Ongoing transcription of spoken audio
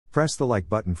Press the like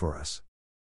button for us.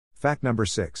 Fact number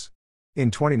 6.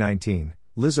 In 2019,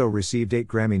 Lizzo received 8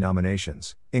 Grammy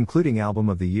nominations, including Album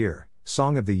of the Year,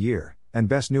 Song of the Year, and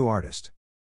Best New Artist.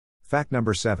 Fact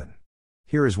number 7.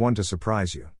 Here is one to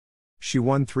surprise you. She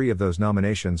won 3 of those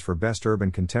nominations for Best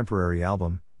Urban Contemporary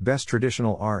Album, Best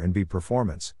Traditional R&B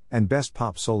Performance, and Best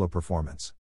Pop Solo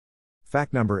Performance.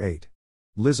 Fact number 8.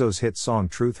 Lizzo's hit song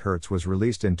Truth Hurts was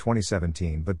released in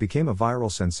 2017 but became a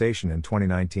viral sensation in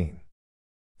 2019.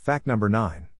 Fact number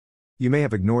 9. You may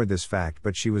have ignored this fact,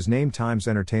 but she was named Times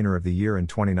Entertainer of the Year in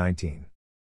 2019.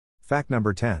 Fact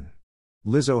number 10.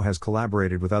 Lizzo has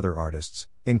collaborated with other artists,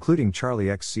 including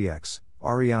Charli XCX,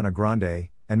 Ariana Grande,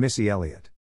 and Missy Elliott.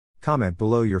 Comment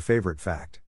below your favorite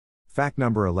fact. Fact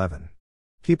number 11.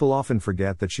 People often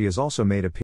forget that she has also made appearances